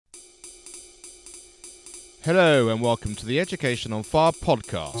Hello and welcome to the Education on Fire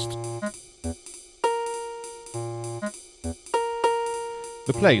podcast.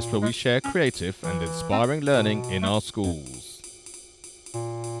 The place where we share creative and inspiring learning in our schools.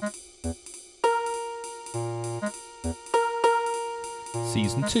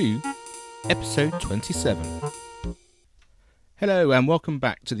 Season 2, Episode 27. Hello and welcome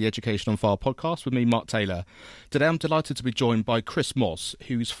back to the Education on Fire podcast with me, Mark Taylor. Today I'm delighted to be joined by Chris Moss,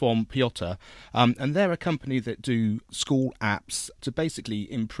 who's from Piota, and they're a company that do school apps to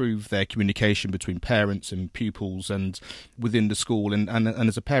basically improve their communication between parents and pupils and within the school. And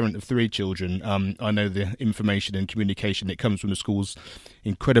as a parent of 3 children, I know the information and communication that comes from the schools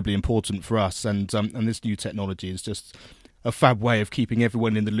incredibly important for us, and this new technology is just a fab way of keeping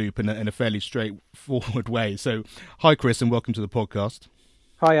everyone in the loop in a fairly straightforward way. So, hi Chris, and welcome to the podcast.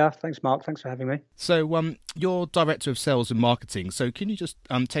 Hiya, thanks Mark, thanks for having me. So, you're Director of Sales and Marketing, so can you just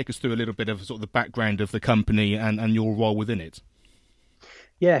take us through a little bit of sort of the background of the company and your role within it?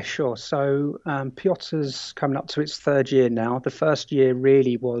 Yeah, sure. So Piota's coming up to its 3rd year now. The first year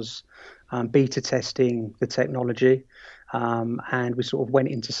really was beta testing the technology, and we sort of went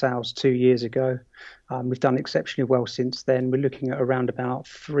into sales 2 years ago. We've done exceptionally well since then. We're looking at around about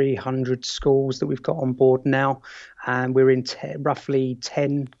 300 schools that we've got on board now, and we're in roughly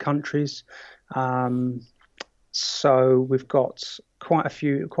 10 countries. So we've got quite a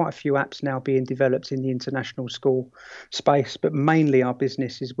few apps now being developed in the international school space, but mainly our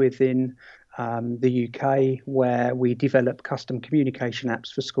business is within the UK, where we develop custom communication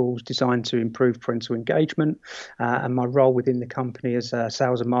apps for schools designed to improve parental engagement. And my role within the company as a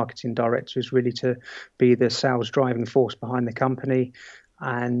sales and marketing director is really to be the sales driving force behind the company.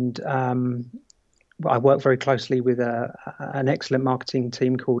 And I work very closely with an excellent marketing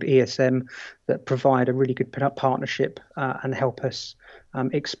team called ESM that provide a really good partnership and help us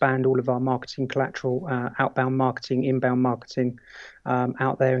expand all of our marketing collateral, outbound marketing, inbound marketing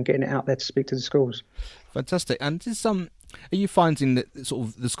out there and getting it out there to speak to the schools. Fantastic. And are you finding that sort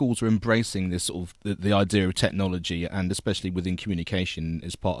of the schools are embracing this sort of the idea of technology, and especially within communication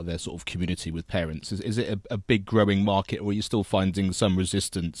as part of their sort of community with parents? Is it a big growing market, or are you still finding some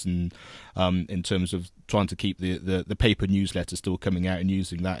resistance in terms of trying to keep the paper newsletter still coming out and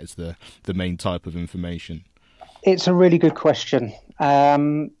using that as the main type of information? It's a really good question.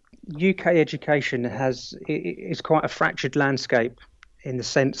 UK education is quite a fractured landscape in the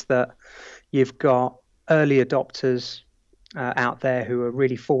sense that you've got early adopters out there who are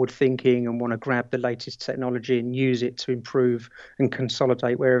really forward thinking and want to grab the latest technology and use it to improve and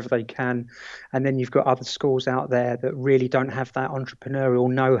consolidate wherever they can. And then you've got other schools out there that really don't have that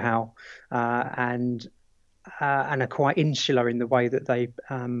entrepreneurial know-how and are quite insular in the way that they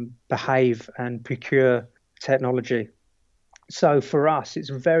behave and procure technology. So for us, it's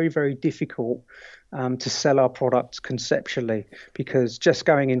very, very difficult to sell our products conceptually, because just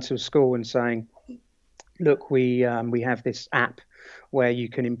going into a school and saying, look, we have this app where you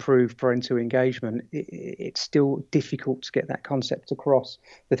can improve parental engagement, it's still difficult to get that concept across.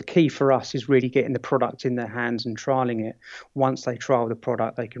 But the key for us is really getting the product in their hands and trialing it. Once they trial the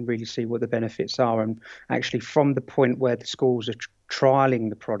product, they can really see what the benefits are. And actually, from the point where the schools are trialing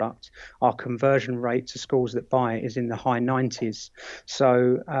the product, our conversion rate to schools that buy it is in the high 90s.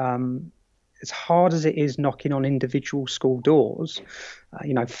 So as hard as it is knocking on individual school doors,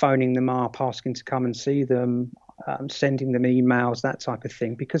 phoning them up, asking to come and see them, sending them emails, that type of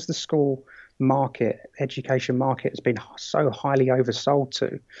thing, because the school market, education market, has been so highly oversold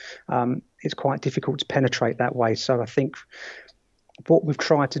to, it's quite difficult to penetrate that way. So I think what we've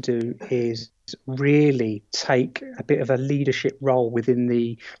tried to do is really take a bit of a leadership role within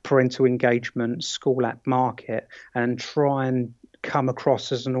the parental engagement school app market and try and come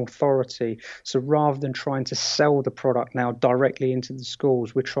across as an authority. So rather than trying to sell the product now directly into the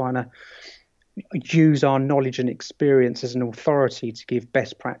schools, we're trying to use our knowledge and experience as an authority to give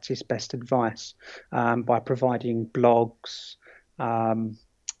best practice, best advice by providing blogs,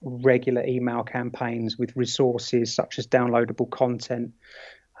 regular email campaigns with resources such as downloadable content.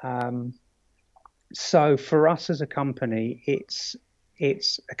 So for us as a company, it's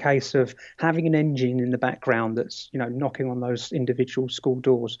a case of having an engine in the background that's, knocking on those individual school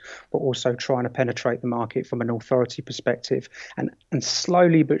doors, but also trying to penetrate the market from an authority perspective. And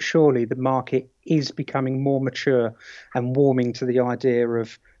slowly but surely, the market is becoming more mature and warming to the idea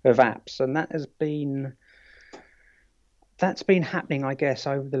of apps. And that's been happening, I guess,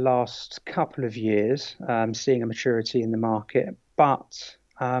 over the last couple of years, seeing a maturity in the market. But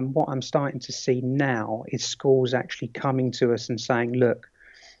what I'm starting to see now is schools actually coming to us and saying, look,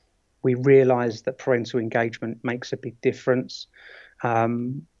 we realise that parental engagement makes a big difference.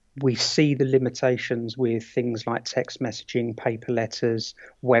 We see the limitations with things like text messaging, paper letters,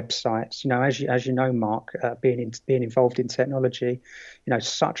 websites. As you know, Mark, being involved in technology,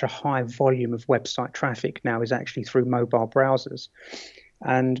 such a high volume of website traffic now is actually through mobile browsers.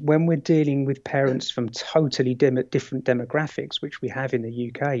 And when we're dealing with parents from totally different demographics, which we have in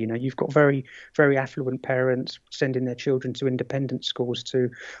the UK, you've got very, very affluent parents sending their children to independent schools to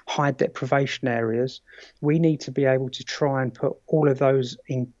high deprivation areas. We need to be able to try and put all of those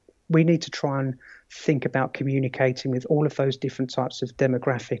in. We need to try and think about communicating with all of those different types of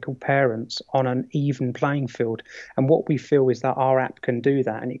demographic or parents on an even playing field. And what we feel is that our app can do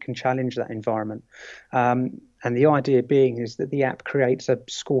that, and it can challenge that environment. And the idea being is that the app creates a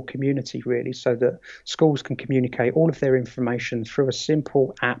school community, really, so that schools can communicate all of their information through a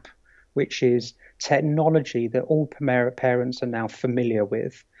simple app, which is technology that all parents are now familiar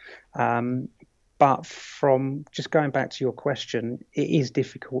with. But from just going back to your question, it is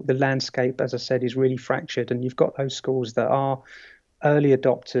difficult. The landscape, as I said, is really fractured, and you've got those schools that are early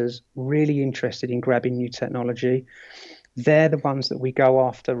adopters, really interested in grabbing new technology. They're the ones that we go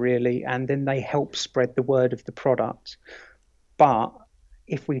after, really, and then they help spread the word of the product. But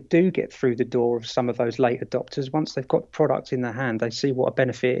if we do get through the door of some of those late adopters, once they've got the product in their hand, they see what a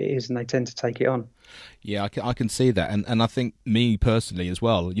benefit it is and they tend to take it on. Yeah, I can see that, and I think me personally as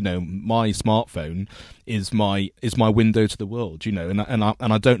well. My smartphone is my window to the world. And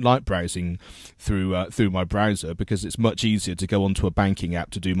I don't like browsing through my browser, because it's much easier to go onto a banking app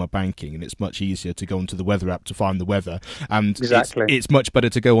to do my banking, and it's much easier to go onto the weather app to find the weather. And exactly, it's much better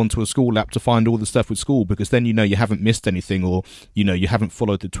to go onto a school app to find all the stuff with school, because then you haven't missed anything, or you haven't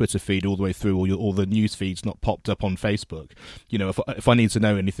followed the Twitter feed all the way through, or the news feed's not popped up on Facebook. If I need to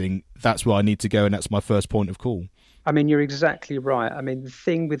know anything, that's where I need to go, and that's my first point of call. I mean, you're exactly right. I mean, the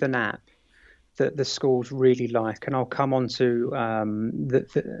thing with an app that the schools really like, and I'll come on to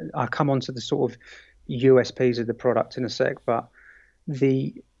the sort of USPs of the product in a sec, but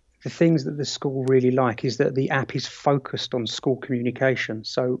the things that the school really like is that the app is focused on school communication.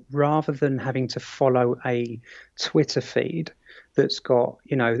 So rather than having to follow a Twitter feed that's got,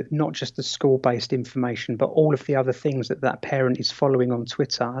 not just the school-based information, but all of the other things that parent is following on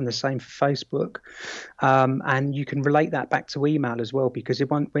Twitter, and the same for Facebook. And you can relate that back to email as well, because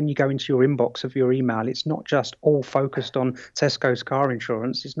when you go into your inbox of your email, it's not just all focused on Tesco's car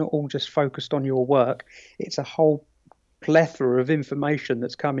insurance. It's not all just focused on your work. It's a whole plethora of information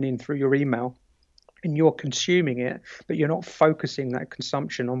that's coming in through your email, and you're consuming it, but you're not focusing that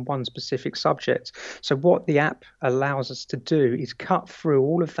consumption on one specific subject. So what the app allows us to do is cut through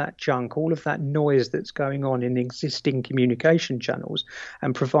all of that junk, all of that noise that's going on in existing communication channels,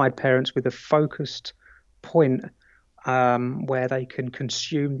 and provide parents with a focused point where they can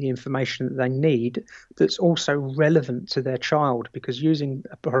consume the information that they need, that's also relevant to their child. Because using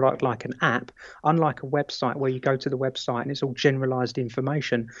a product like an app, unlike a website where you go to the website and it's all generalized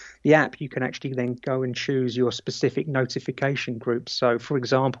information, the app, you can actually then go and choose your specific notification groups. So for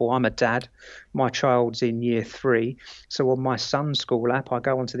example, I'm a dad, my child's in year 3, so on my son's school app, I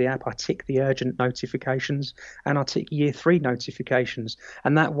go onto the app, I tick the urgent notifications, and I tick year 3 notifications,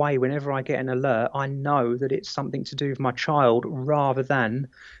 and that way whenever I get an alert, I know that it's something to do with my child, rather than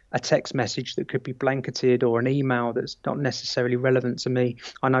a text message that could be blanketed, or an email that's not necessarily relevant to me.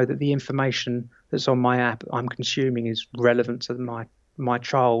 I know that the information that's on my app I'm consuming is relevant to my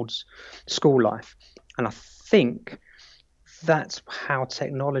child's school life. And I think that's how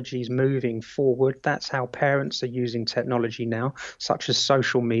technology is moving forward. That's how parents are using technology now, such as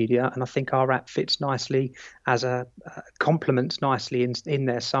social media. And I think our app fits nicely as a complements nicely in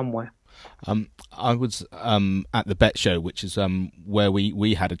there somewhere. I was at the Bet Show, which is where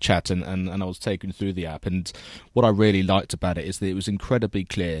we had a chat, and I was taken through the app, and what I really liked about it is that it was incredibly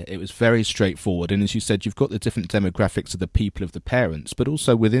clear. It was very straightforward, and as you said, you've got the different demographics of the people, of the parents, but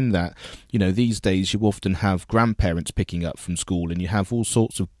also within that, these days you often have grandparents picking up from school, and you have all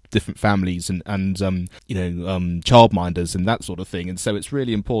sorts of different families and childminders and that sort of thing. And so it's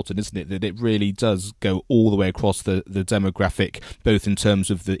really important, isn't it, that it really does go all the way across the demographic, both in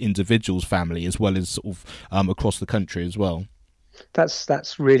terms of the individual's family as well as sort of across the country as well.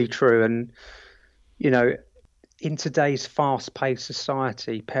 That's really true. And in today's fast-paced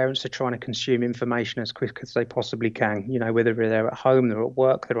society, parents are trying to consume information as quick as they possibly can. Whether they're at home, they're at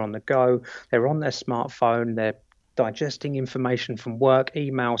work, they're on the go, they're on their smartphone, they're digesting information from work,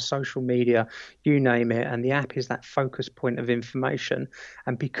 email, social media, you name it, and the app is that focus point of information.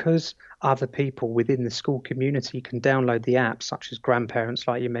 And because other people within the school community can download the app, such as grandparents,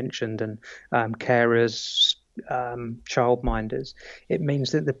 like you mentioned, and carers, childminders. It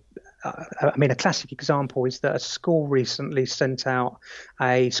means that a classic example is that a school recently sent out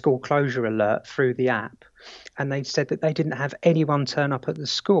a school closure alert through the app, and they said that they didn't have anyone turn up at the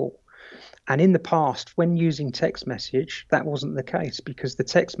school. And in the past, when using text message, that wasn't the case, because the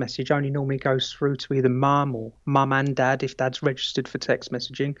text message only normally goes through to either mum or mum and dad if dad's registered for text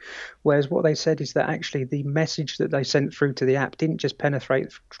messaging. Whereas what they said is that actually the message that they sent through to the app didn't just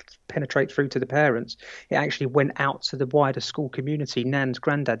penetrate through to the parents. It actually went out to the wider school community, nans,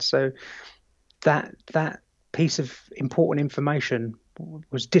 granddads. So that piece of important information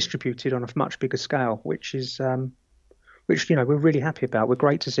was distributed on a much bigger scale, which we're really happy about. We're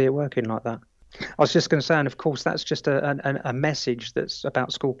great to see it working like that. I was just going to say, and of course, that's just a message that's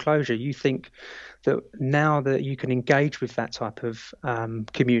about school closure. You think that now that you can engage with that type of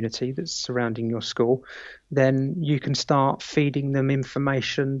community that's surrounding your school, then you can start feeding them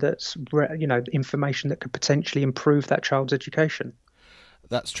information information that could potentially improve that child's education.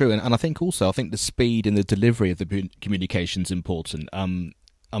 That's true, and I think the speed and the delivery of the communication is important.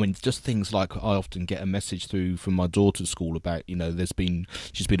 Just things like I often get a message through from my daughter's school about,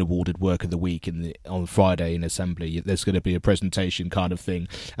 she's been awarded work of the week on Friday in assembly. There's going to be a presentation kind of thing.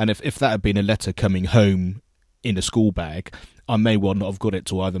 And if that had been a letter coming home in a school bag, I may well not have got it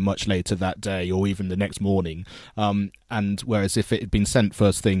till either much later that day or even the next morning. And whereas if it had been sent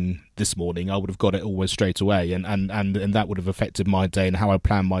first thing this morning, I would have got it always straight away, and that would have affected my day and how I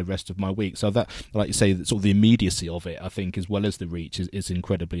plan my rest of my week. So that, like you say, sort of the immediacy of it, I think, as well as the reach, is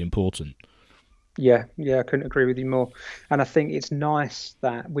incredibly important. Yeah, I couldn't agree with you more. And I think it's nice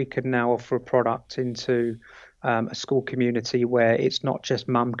that we can now offer a product into a school community where it's not just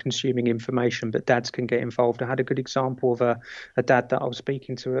mum consuming information, but dads can get involved. I had a good example of a dad that I was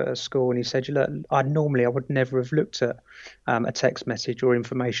speaking to at a school, and he said, look, I would never have looked at a text message or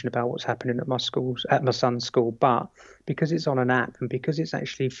information about what's happening at my son's school, but because it's on an app and because it's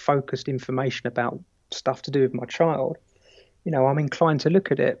actually focused information about stuff to do with my child, I'm inclined to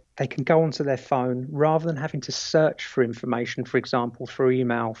look at it. They can go onto their phone rather than having to search for information, for example, through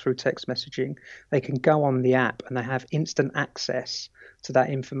email, through text messaging. They can go on the app and they have instant access to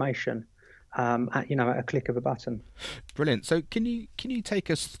that information at a click of a button. Brilliant. So can you take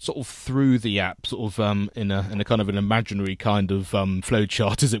us sort of through the app, sort of in a kind of an imaginary kind of flow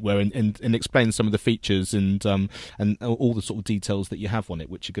chart, as it were, and explain some of the features and all the sort of details that you have on it,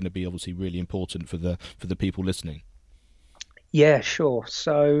 which are going to be obviously really important for the people listening. Yeah, sure.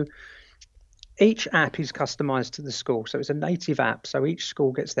 So each app is customized to the school. So it's a native app. So each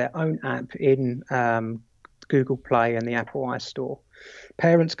school gets their own app in Google Play and the Apple iStore.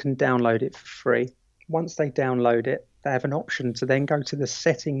 Parents can download it for free. Once they download it, they have an option to then go to the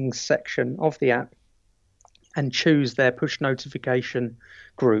settings section of the app and choose their push notification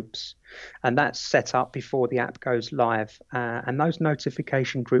groups. And that's set up before the app goes live. And those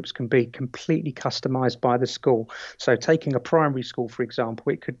notification groups can be completely customized by the school. So taking a primary school, for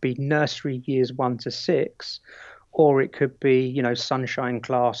example, it could be nursery years 1 to 6, or it could be, sunshine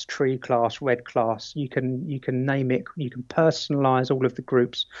class, tree class, red class. You can name it. You can personalize all of the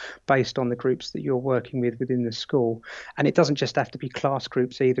groups based on the groups that you're working with within the school. And it doesn't just have to be class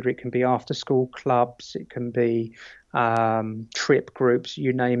groups either. It can be after school clubs. It can be trip groups,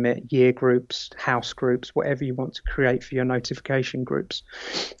 you name it, year groups, house groups, whatever you want to create for your notification groups.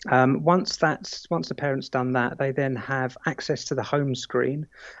 Once the parent's done that, they then have access to the home screen,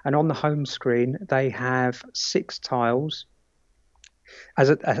 and on the home screen they have 6 tiles. As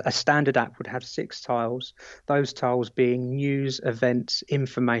a standard app would have 6 tiles, those tiles being news, events,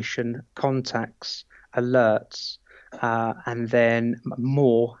 information, contacts, alerts, and then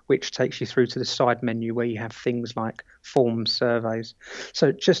more, which takes you through to the side menu where you have things like forms, surveys.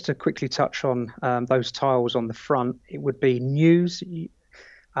 So just to quickly touch on those tiles on the front, it would be news. In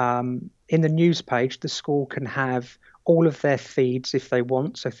the news page, the school can have all of their feeds if they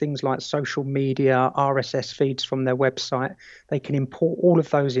want. So things like social media, RSS feeds from their website, they can import all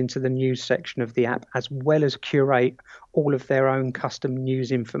of those into the news section of the app, as well as curate all of their own custom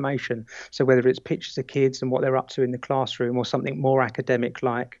news information. So whether it's pictures of kids and what they're up to in the classroom, or something more academic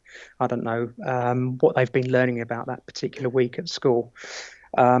like, I don't know, what they've been learning about that particular week at school.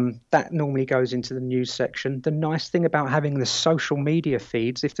 That normally goes into the news section. The nice thing about having the social media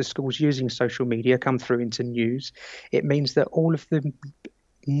feeds, if the school's using social media, come through into news, it means that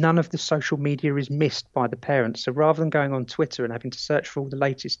none of the social media is missed by the parents. So rather than going on Twitter and having to search for all the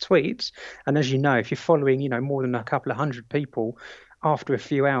latest tweets, and as you know, if you're following, more than a couple of hundred people, after a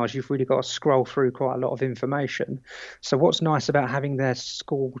few hours, you've really got to scroll through quite a lot of information. So what's nice about having their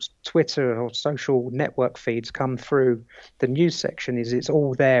school's Twitter or social network feeds come through the news section is it's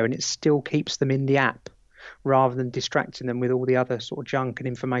all there, and it still keeps them in the app. rather than distracting them with all the other sort of junk and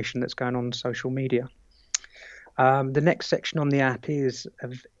information that's going on social media. The next section on the app is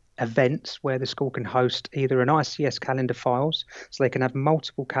events, where the school can host either an ICS calendar files, so they can have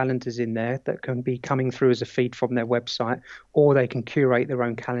multiple calendars in there that can be coming through as a feed from their website, or they can curate their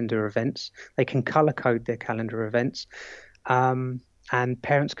own calendar events. They can color code their calendar events. And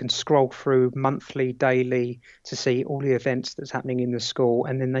parents can scroll through monthly, daily to see all the events that's happening in the school,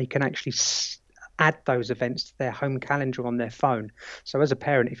 and then they can actually add those events to their home calendar on their phone. So as a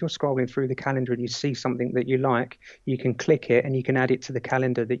parent, if you're scrolling through the calendar and you see something that you like, you can click it and you can add it to the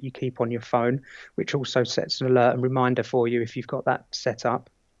calendar that you keep on your phone, which also sets an alert and reminder for you if you've got that set up.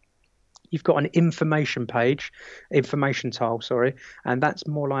 You've got an information tile, and that's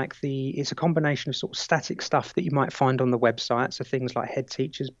more like it's a combination of sort of static stuff that you might find on the website. So things like head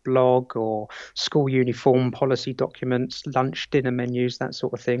teacher's blog or school uniform policy documents, lunch, dinner menus, that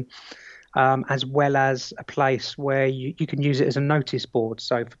sort of thing. As well as a place where you can use it as a notice board.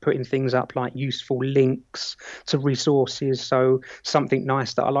 So for putting things up like useful links to resources. So something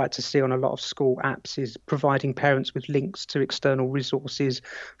nice that I like to see on a lot of school apps is providing parents with links to external resources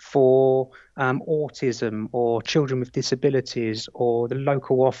for autism or children with disabilities, or the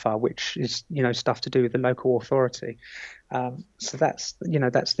local offer, which is, stuff to do with the local authority. So that's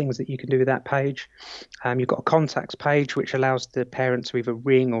things that you can do with that page. You've got a contacts page, which allows the parent to either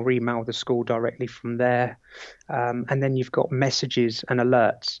ring or email the school directly from there. And then you've got messages and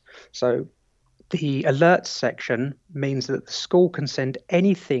alerts. So the alerts section means that the school can send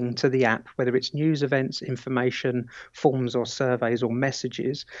anything to the app, whether it's news, events, information, forms or surveys or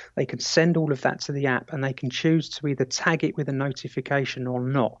messages. They can send all of that to the app, and they can choose to either tag it with a notification or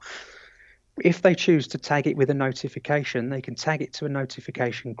not. If they choose to tag it with a notification, they can tag it to a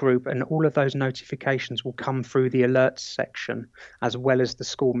notification group, and all of those notifications will come through the alerts section as well as the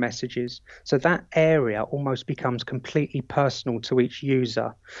school messages. So that area almost becomes completely personal to each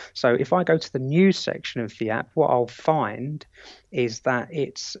user. So if I go to the news section of the app, what I'll find is that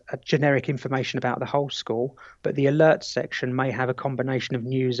it's a generic information about the whole school, but the alerts section may have a combination of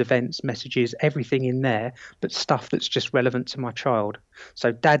news, events, messages, everything in there, but stuff that's just relevant to my child.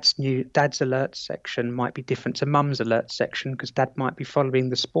 So dad's alerts section might be different to mum's alerts section, because dad might be following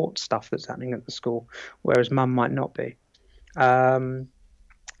the sports stuff that's happening at the school, whereas mum might not be. And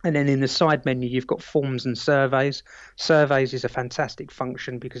then in the side menu, you've got forms and surveys. Surveys is a fantastic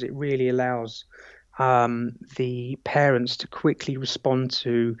function because it really allows the parents to quickly respond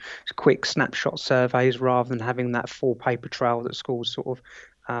to quick snapshot surveys rather than having that full paper trail that schools sort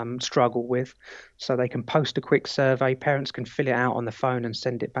of struggle with. So they can post a quick survey, parents can fill it out on the phone and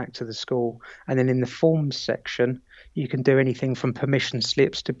send it back to the school. And then in the forms section, you can do anything from permission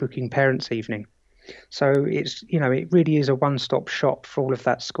slips to booking parents' evening. So it's, it really is a one-stop shop for all of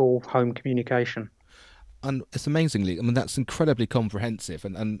that school home communication. And it's amazingly, that's incredibly comprehensive,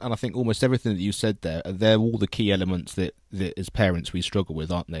 and I think almost everything that you said there, they're all the key elements that as parents we struggle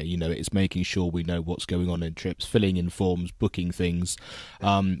with, aren't they? It's making sure we know what's going on in trips, filling in forms, booking things,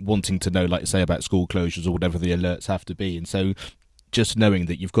 wanting to know, like say, about school closures or whatever the alerts have to be. And so just knowing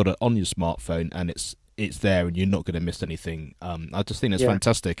that you've got it on your smartphone and it's there and you're not going to miss anything, I just think it's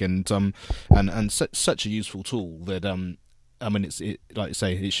fantastic, and such a useful tool that it's like you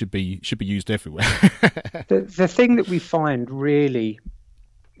say, it should be used everywhere. The thing that we find really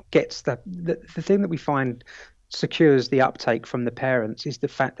gets the thing that we find secures the uptake from the parents is the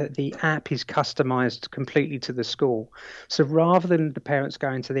fact that the app is customized completely to the school. So rather than the parents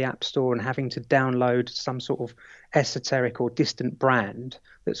going to the app store and having to download some sort of esoteric or distant brand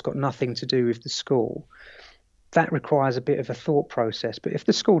that's got nothing to do with the school, that requires a bit of a thought process. But if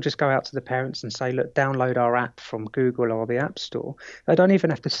the school just go out to the parents and say, look, download our app from Google or the App Store, they don't even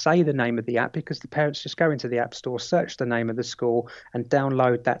have to say the name of the app, because the parents just go into the App Store, search the name of the school and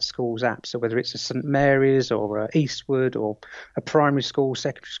download that school's app. So whether it's a St Mary's or a Eastwood or a primary school,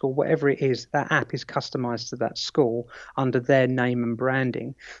 secondary school, whatever it is, that app is customized to that school under their name and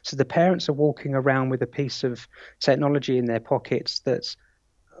branding. So the parents are walking around with a piece of technology in their pockets that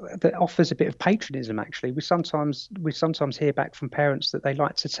offers a bit of patronism. Actually, we sometimes hear back from parents that they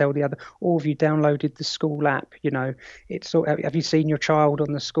like to tell the other, "Oh, have you downloaded the school app? It's have you seen your child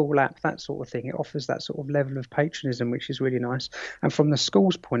on the school app?" That sort of thing. It offers that sort of level of patronism, which is really nice. And from the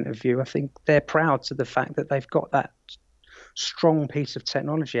school's point of view, I think they're proud to the fact that they've got that strong piece of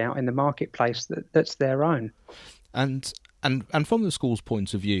technology out in the marketplace that's their own. And from the school's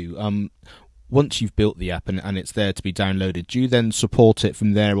point of view, once you've built the app and it's there to be downloaded, do you then support it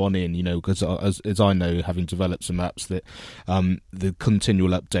from there on in? Because as I know, having developed some apps, that the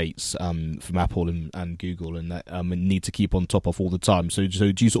continual updates from Apple and Google and that need to keep on top of all the time. So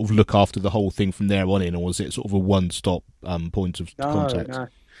do you sort of look after the whole thing from there on in, or is it sort of a one-stop point of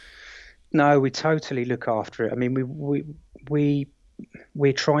contact? No, we totally look after it. I mean,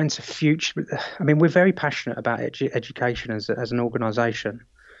 we're trying to future. I mean, we're very passionate about education as an organisation.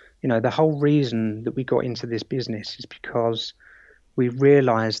 The whole reason that we got into this business is because we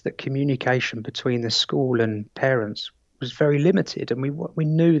realised that communication between the school and parents was very limited, and we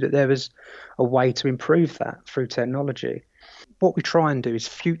knew that there was a way to improve that through technology. What we try and do is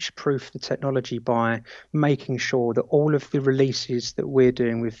future-proof the technology by making sure that all of the releases that we're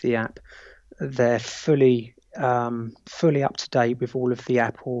doing with the app, they're fully up to date with all of the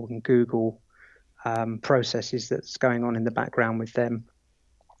Apple and Google processes that's going on in the background with them.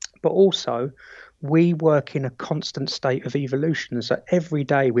 But also, we work in a constant state of evolution. So every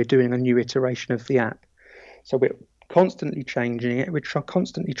day we're doing a new iteration of the app. So we're constantly changing it. We're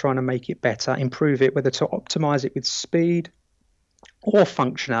constantly trying to make it better, improve it, whether to optimize it with speed or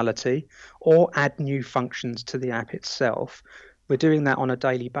functionality, or add new functions to the app itself. We're doing that on a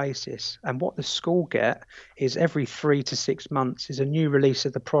daily basis. And what the school get is every 3 to 6 months is a new release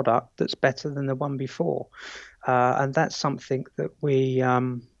of the product that's better than the one before. And that's something that we,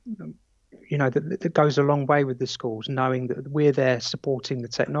 that goes a long way with the schools, knowing that we're there supporting the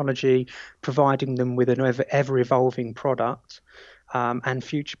technology, providing them with an ever-evolving product, and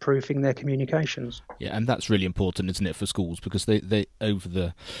future-proofing their communications. Yeah, and that's really important, isn't it, for schools? Because they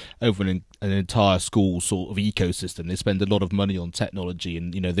over an entire school sort of ecosystem, they spend a lot of money on technology,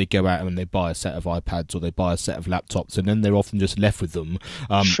 and they go out and they buy a set of iPads or they buy a set of laptops, and then they're often just left with them.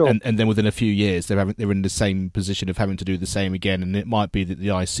 Sure. And then within a few years, they're in the same position of having to do the same again, and it might be that the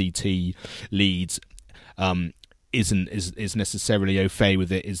ICT leads is necessarily au fait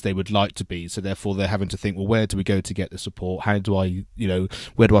with it as they would like to be, so therefore they're having to think, well, where do we go to get the support? How do I,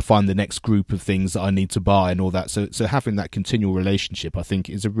 where do I find the next group of things that I need to buy and all that? So having that continual relationship, I think,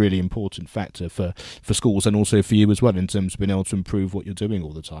 is a really important factor for schools and also for you as well, in terms of being able to improve what you're doing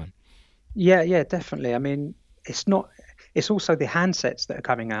all the time. Yeah, definitely. I mean, it's also the handsets that are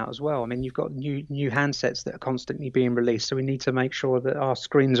coming out as well. I mean, you've got new handsets that are constantly being released, so we need to make sure that our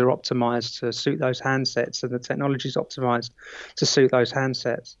screens are optimized to suit those handsets and the technology is optimized to suit those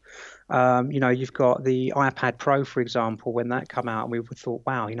handsets. You've got the iPad Pro, for example. When that come out, and we thought,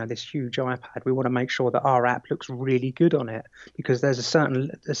 wow, this huge iPad, we want to make sure that our app looks really good on it, because there's a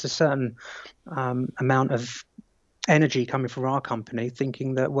certain amount of energy coming from our company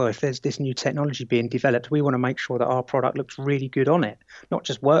thinking that, well, if there's this new technology being developed, we want to make sure that our product looks really good on it, not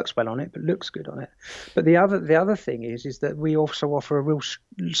just works well on it, but looks good on it. But the other thing is that we also offer a real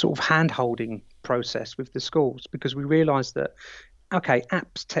sort of hand-holding process with the schools, because we realize that, okay,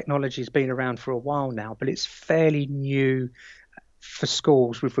 apps technology has been around for a while now, but it's fairly new for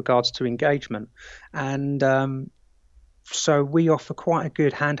schools with regards to engagement. And so we offer quite a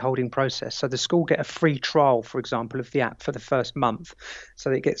good hand-holding process. So the school get a free trial, for example, of the app for the first month. So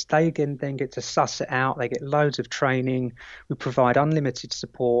they then get to suss it out. They get loads of training. We provide unlimited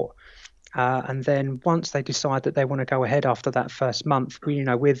support. And then once they decide that they want to go ahead after that first month,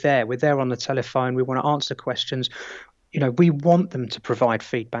 we're there. We're there on the telephone. We want to answer questions. We want them to provide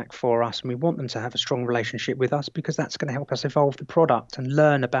feedback for us, and we want them to have a strong relationship with us, because that's going to help us evolve the product and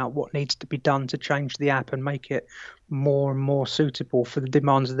learn about what needs to be done to change the app and make it more and more suitable for the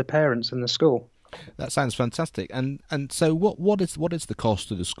demands of the parents and the school. That sounds fantastic. And so what is the cost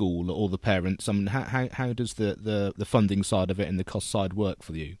to the school or the parents? I mean, how does the funding side of it and the cost side work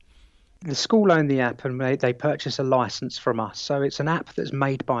for you? The school own the app, and they purchase a license from us. So it's an app that's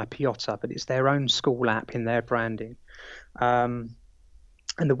made by Piota, but it's their own school app in their branding.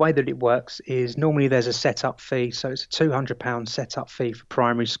 And the way that it works is normally there's a setup fee. So it's a £200 setup fee for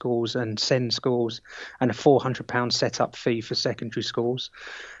primary schools and SEND schools, and a £400 setup fee for secondary schools.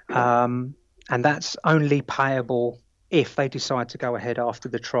 And that's only payable if they decide to go ahead after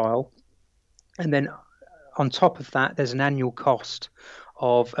the trial. And then on top of that, there's an annual cost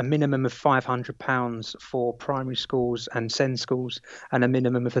of a minimum of £500 for primary schools and SEND schools, and a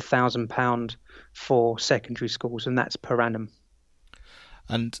minimum of £1,000 for secondary schools, and that's per annum.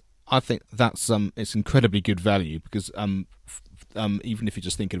 And I think that's it's incredibly good value, because even if you're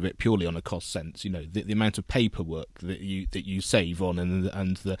just thinking of it purely on a cost sense, the amount of paperwork that you save on,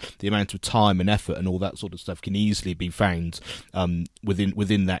 and the amount of time and effort and all that sort of stuff can easily be found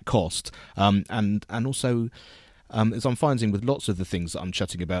within that cost, and also as I'm finding with lots of the things that I'm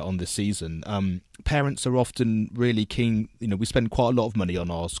chatting about on this season, parents are often really keen. We spend quite a lot of money on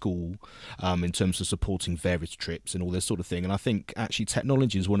our school in terms of supporting various trips and all this sort of thing. And I think actually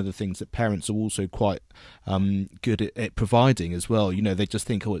technology is one of the things that parents are also quite good at providing as well. They just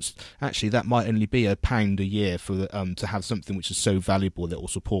think, oh, it's actually that might only be £1 a year for to have something which is so valuable that will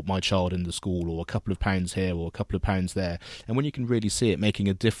support my child in the school, or a couple of pounds here or a couple of pounds there. And when you can really see it making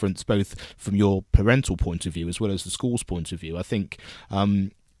a difference, both from your parental point of view as well as the school's point of view, I think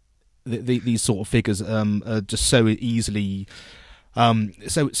these sort of figures are just so easily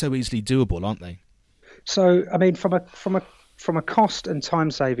easily doable, aren't they? So, I mean, from a cost and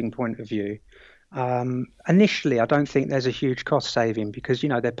time saving point of view, initially, I don't think there's a huge cost saving because,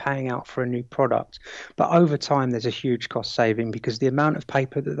 they're paying out for a new product. But over time, there's a huge cost saving because the amount of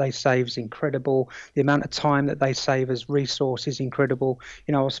paper that they save is incredible. The amount of time that they save as resource is incredible.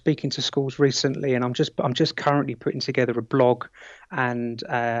 I was speaking to schools recently, and I'm just currently putting together a blog and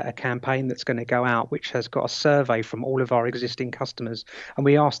a campaign that's going to go out, which has got a survey from all of our existing customers. And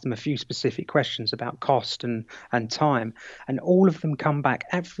we asked them a few specific questions about cost and time. And all of them come back,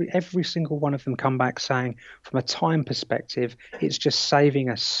 every single one of them come back saying, from a time perspective, it's just saving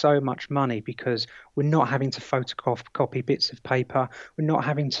us so much money because we're not having to photocopy bits of paper. We're not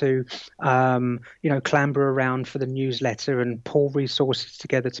having to, clamber around for the newsletter and pull resources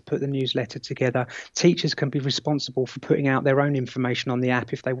together to put the newsletter together. Teachers can be responsible for putting out their own information on the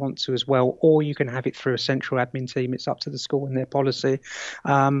app if they want to as well, or you can have it through a central admin team. It's up to the school and their policy.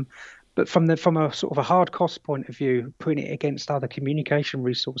 But from a sort of a hard cost point of view, putting it against other communication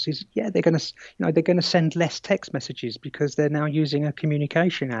resources, they're going to send less text messages because they're now using a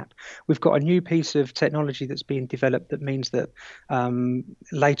communication app. We've got a new piece of technology that's being developed that means that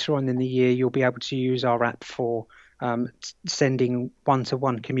later on in the year you'll be able to use our app for sending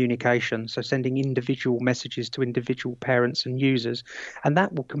one-to-one communication, so sending individual messages to individual parents and users, and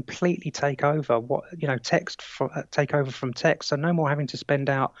that will completely take over take over from text. So no more having to spend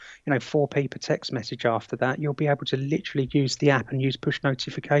out 4p per text message after that. You'll be able to literally use the app and use push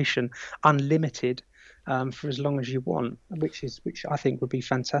notification unlimited for as long as you want, which I think would be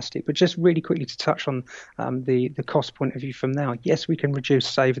fantastic. But just really quickly to touch on the cost point of view from now, yes, we can reduce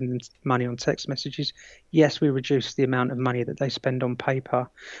saving money on text messages. Yes, we reduce the amount of money that they spend on paper.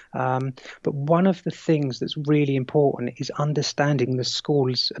 But one of the things that's really important is understanding the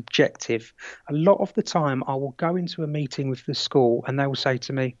school's objective. A lot of the time I will go into a meeting with the school and they will say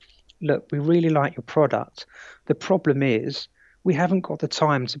to me, look, we really like your product. The problem is we haven't got the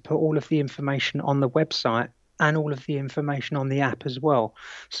time to put all of the information on the website and all of the information on the app as well.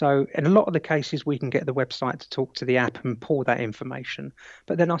 So in a lot of the cases, we can get the website to talk to the app and pull that information.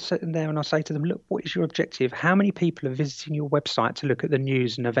 But then I sit in there and I say to them, look, what is your objective? How many people are visiting your website to look at the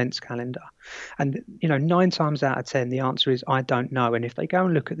news and events calendar? And, 9 times out of 10, the answer is, I don't know. And if they go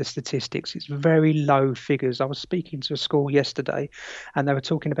and look at the statistics, it's very low figures. I was speaking to a school yesterday and they were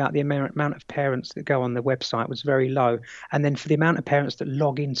talking about the amount of parents that go on the website was very low. And then for the amount of parents that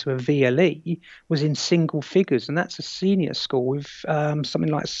log into a VLE was in single figures. And that's a senior school with something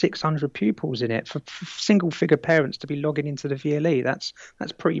like 600 pupils in it. For single figure parents to be logging into the VLE, that's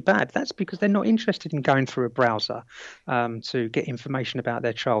pretty bad. That's because they're not interested in going through a browser to get information about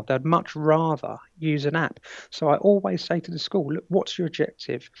their child. They'd much rather use an app. So I always say to the school, look, what's your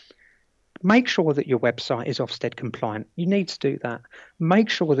objective? Make sure that your website is Ofsted compliant. You need to do that. Make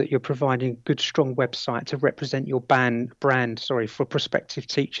sure that you're providing a good, strong website to represent your brand for prospective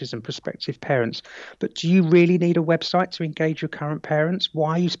teachers and prospective parents. But do you really need a website to engage your current parents?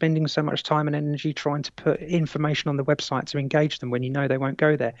 Why are you spending so much time and energy trying to put information on the website to engage them when you know they won't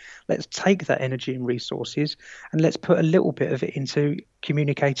go there? Let's take that energy and resources and let's put a little bit of it into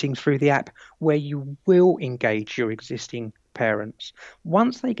communicating through the app where you will engage your existing parents.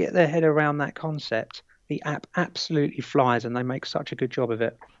 Once they get their head around that concept, the app absolutely flies and they make such a good job of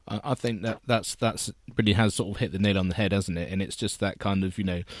it. I think that's really has sort of hit the nail on the head, hasn't it? And it's just that kind of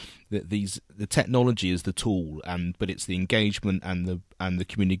the technology is the tool, but it's the engagement and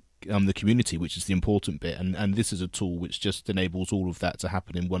the community which is the important bit, and this is a tool which just enables all of that to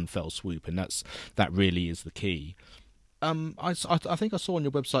happen in one fell swoop, and that really is the key. I think I saw on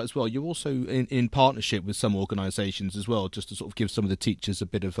your website as well, you're also in partnership with some organisations as well, just to sort of give some of the teachers a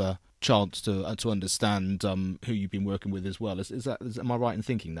bit of a chance to understand who you've been working with as well. Am I right in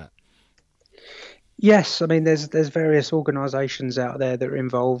thinking that? Yes, I mean there's various organisations out there that are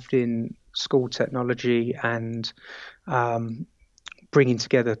involved in school technology and bringing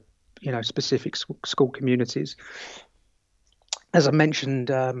together specific school communities. As I mentioned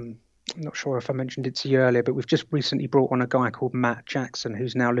I'm not sure if I mentioned it to you earlier, but we've just recently brought on a guy called Matt Jackson,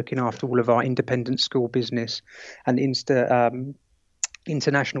 who's now looking after all of our independent school business and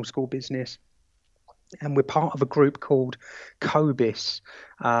international school business. And we're part of a group called COBIS,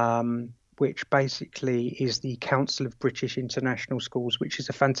 which basically is the Council of British International Schools, which is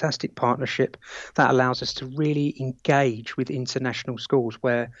a fantastic partnership that allows us to really engage with international schools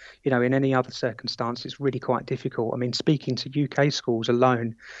where, in any other circumstance, it's really quite difficult. I mean, speaking to UK schools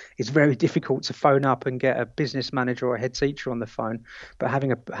alone, it's very difficult to phone up and get a business manager or a head teacher on the phone. But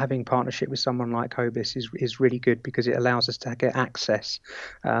having partnership with someone like COBIS is really good because it allows us to get access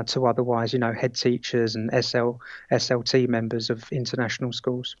to otherwise, head teachers and SLT members of international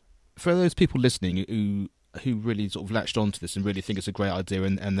schools. For those people listening who really sort of latched onto this and really think it's a great idea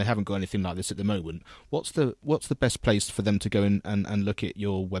and they haven't got anything like this at the moment, what's the best place for them to go in and look at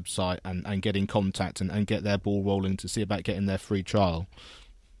your website and get in contact and get their ball rolling to see about getting their free trial?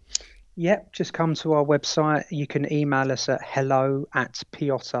 Yep, just come to our website. You can email us at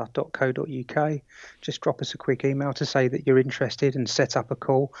hello@piota.co.uk. Just drop us a quick email to say that you're interested and set up a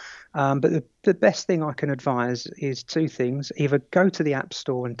call. But the best thing I can advise is two things. Either go to the App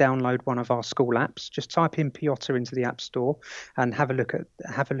Store and download one of our school apps. Just type in Piota into the App Store and have a look at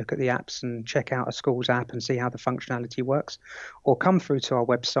the apps and check out a school's app and see how the functionality works. Or come through to our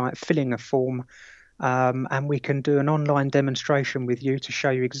website, fill in a form, and we can do an online demonstration with you to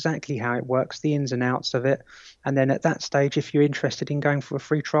show you exactly how it works, the ins and outs of it. And then at that stage, if you're interested in going for a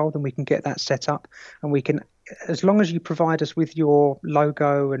free trial, then we can get that set up. And we can, as long as you provide us with your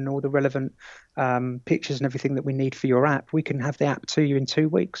logo and all the relevant pictures and everything that we need for your app, we can have the app to you in 2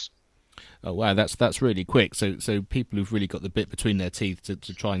 weeks. Oh wow, that's really quick. So people who've really got the bit between their teeth to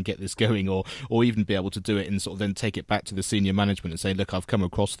try and get this going, or even be able to do it and sort of then take it back to the senior management and say, look, I've come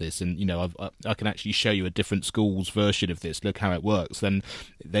across this, and I can actually show you a different school's version of this. Look how it works. Then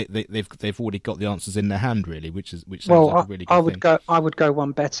they've already got the answers in their hand, really, which sounds like a really good thing. I would go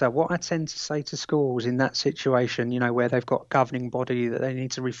one better. What I tend to say to schools in that situation, where they've got a governing body that they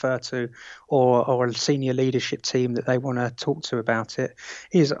need to refer to, or a senior leadership team that they want to talk to about it,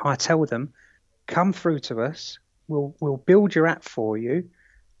 is I tell them, come through to us. We'll build your app for you.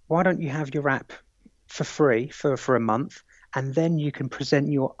 Why don't you have your app for free for a month, and then you can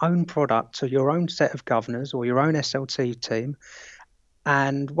present your own product to your own set of governors or your own SLT team.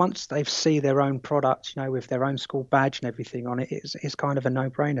 And once they see their own product, with their own school badge and everything on it, it's kind of a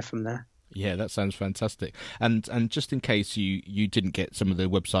no-brainer from there. Yeah, that sounds fantastic. And just in case you didn't get some of the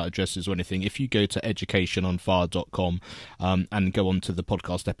website addresses or anything, if you go to educationonfire.com and go on to the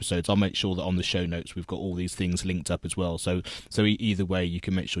podcast episodes, I'll make sure that on the show notes we've got all these things linked up as well. So either way, you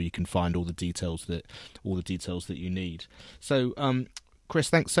can make sure you can find all the details that you need. So Chris,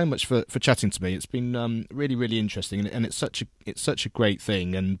 thanks so much for chatting to me. It's been really, really interesting, and it's such a great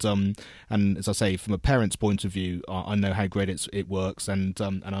thing. And as I say, from a parent's point of view, I know how great it works, and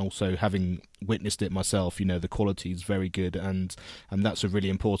also having witnessed it myself, the quality is very good, and that's a really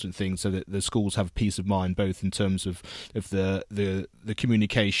important thing. So that the schools have peace of mind, both in terms of the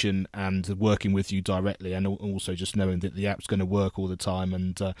communication and working with you directly, and also just knowing that the app's going to work all the time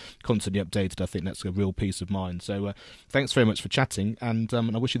and constantly updated. I think that's a real peace of mind. So thanks very much for chatting, and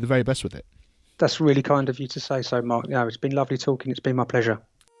I wish you the very best with it. That's really kind of you to say so, Mark. It's been lovely talking. It's been my pleasure.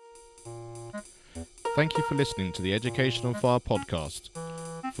 Thank you for listening to the Education on Fire podcast.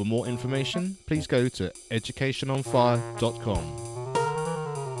 For more information, please go to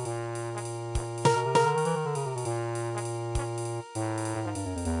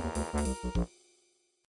educationonfire.com.